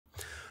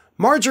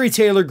Marjorie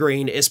Taylor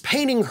Greene is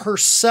painting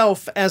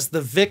herself as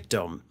the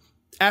victim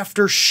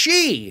after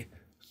she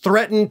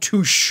threatened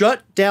to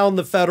shut down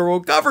the federal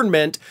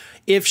government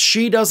if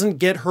she doesn't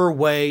get her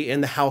way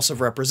in the House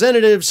of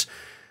Representatives,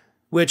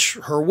 which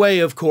her way,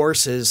 of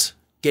course, is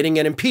getting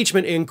an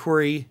impeachment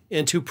inquiry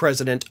into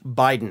President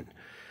Biden.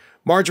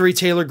 Marjorie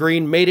Taylor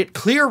Greene made it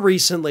clear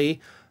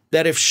recently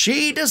that if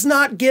she does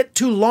not get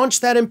to launch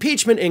that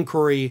impeachment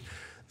inquiry,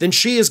 then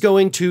she is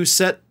going to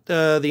set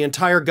the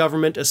entire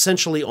government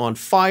essentially on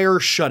fire,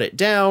 shut it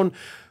down,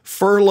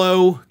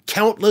 furlough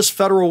countless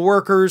federal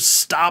workers,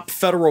 stop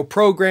federal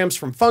programs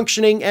from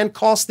functioning, and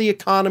cost the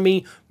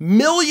economy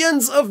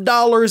millions of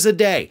dollars a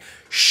day.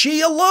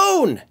 She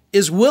alone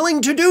is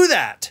willing to do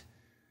that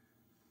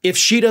if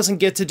she doesn't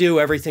get to do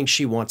everything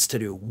she wants to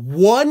do.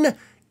 One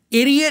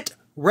idiot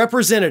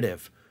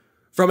representative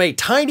from a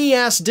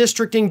tiny-ass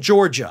district in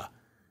Georgia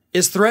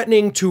is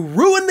threatening to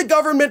ruin the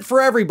government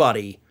for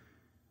everybody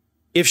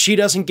if she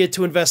doesn't get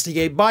to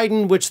investigate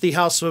Biden, which the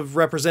House of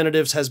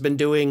Representatives has been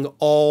doing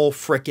all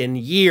frickin'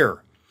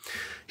 year.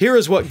 Here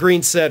is what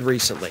Greene said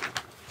recently.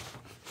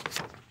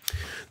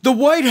 The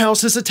White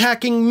House is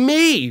attacking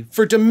me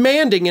for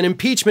demanding an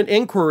impeachment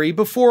inquiry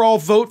before I'll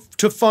vote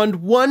to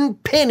fund 1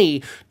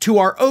 penny to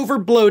our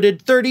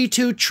over-bloated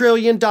 $32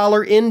 trillion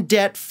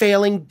in-debt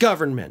failing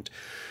government.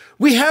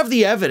 We have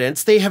the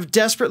evidence they have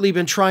desperately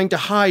been trying to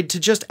hide to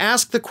just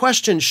ask the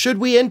question, should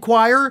we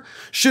inquire?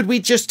 Should we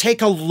just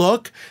take a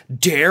look?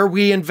 Dare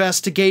we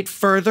investigate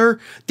further?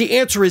 The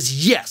answer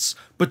is yes,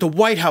 but the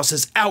White House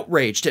is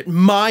outraged at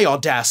my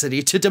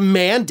audacity to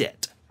demand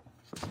it.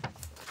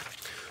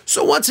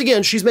 So once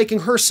again, she's making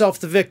herself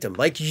the victim.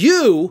 Like,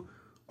 you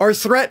are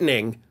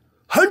threatening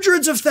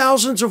hundreds of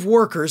thousands of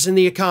workers in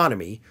the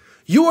economy.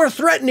 You are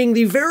threatening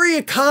the very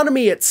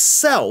economy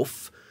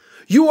itself.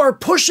 You are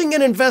pushing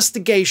an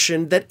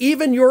investigation that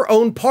even your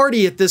own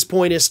party at this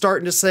point is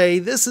starting to say,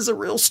 this is a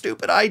real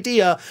stupid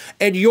idea,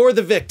 and you're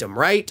the victim,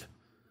 right?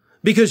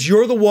 Because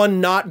you're the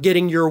one not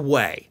getting your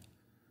way.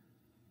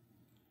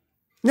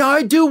 Now,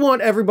 I do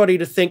want everybody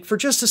to think for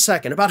just a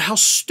second about how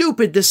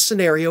stupid this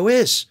scenario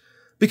is,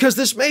 because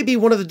this may be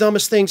one of the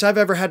dumbest things I've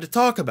ever had to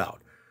talk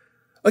about.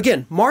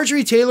 Again,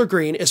 Marjorie Taylor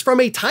Greene is from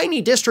a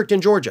tiny district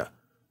in Georgia,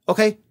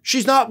 okay?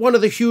 She's not one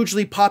of the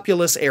hugely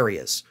populous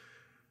areas.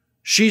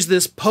 She's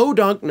this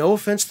podunk, no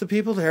offense to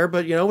people there,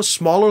 but, you know, a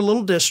smaller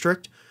little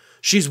district.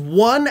 She's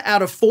one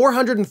out of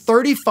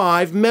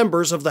 435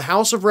 members of the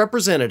House of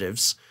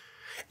Representatives.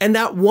 And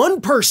that one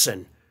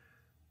person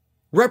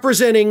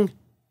representing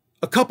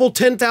a couple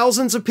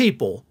 10,000s of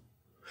people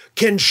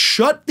can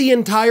shut the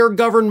entire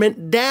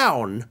government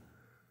down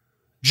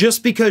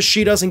just because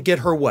she doesn't get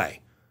her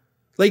way.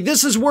 Like,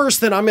 this is worse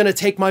than I'm going to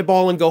take my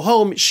ball and go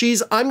home.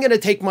 I'm going to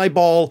take my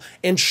ball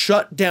and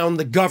shut down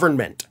the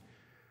government.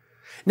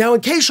 Now,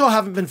 in case y'all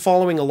haven't been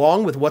following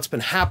along with what's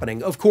been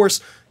happening, of course,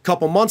 a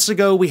couple months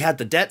ago, we had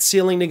the debt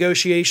ceiling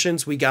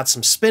negotiations. We got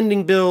some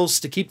spending bills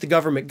to keep the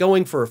government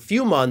going for a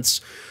few months.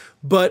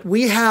 But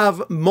we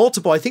have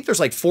multiple, I think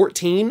there's like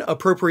 14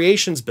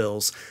 appropriations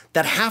bills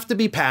that have to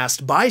be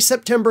passed by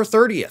September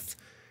 30th.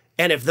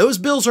 And if those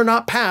bills are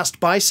not passed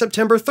by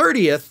September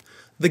 30th,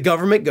 the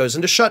government goes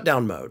into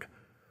shutdown mode.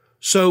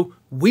 So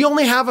we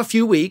only have a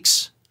few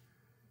weeks.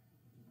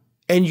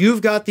 And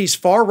you've got these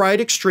far-right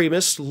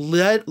extremists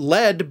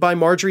led by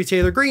Marjorie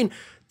Taylor Greene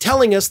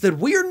telling us that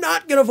we're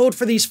not going to vote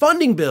for these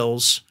funding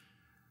bills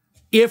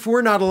if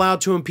we're not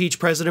allowed to impeach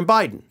President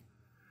Biden.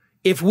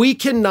 If we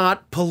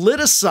cannot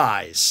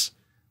politicize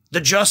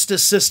the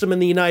justice system in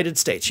the United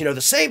States, you know,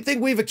 the same thing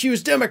we've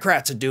accused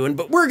Democrats of doing,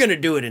 but we're going to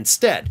do it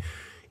instead.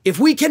 If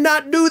we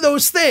cannot do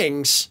those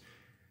things,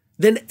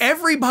 then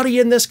everybody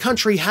in this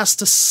country has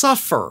to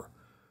suffer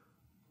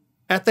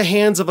at the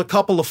hands of a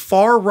couple of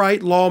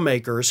far-right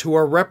lawmakers who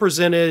are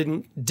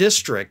representing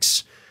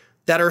districts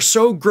that are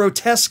so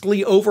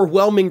grotesquely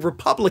overwhelming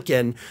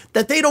Republican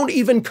that they don't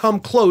even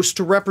come close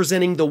to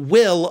representing the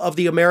will of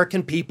the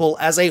American people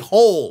as a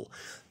whole.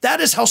 That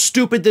is how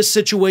stupid this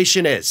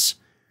situation is.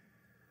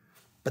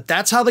 But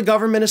that's how the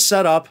government is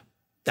set up.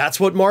 That's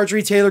what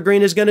Marjorie Taylor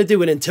Greene is going to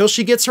do. And until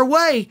she gets her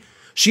way,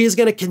 she is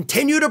going to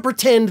continue to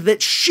pretend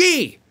that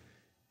she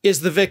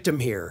is the victim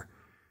here,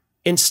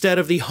 instead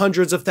of the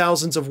hundreds of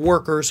thousands of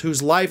workers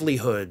whose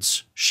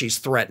livelihoods she's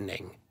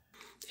threatening.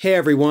 Hey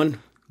everyone,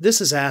 this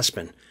is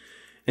Aspen.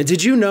 And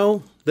did you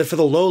know that for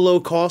the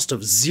low cost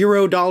of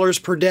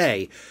 $0 per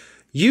day,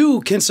 you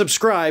can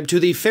subscribe to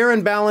the Fair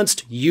and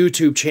Balanced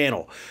YouTube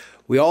channel?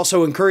 We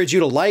also encourage you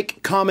to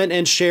like, comment,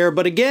 and share,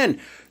 but again,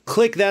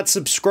 click that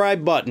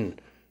subscribe button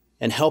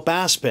and help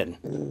Aspen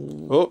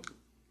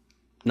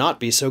not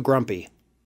be so grumpy.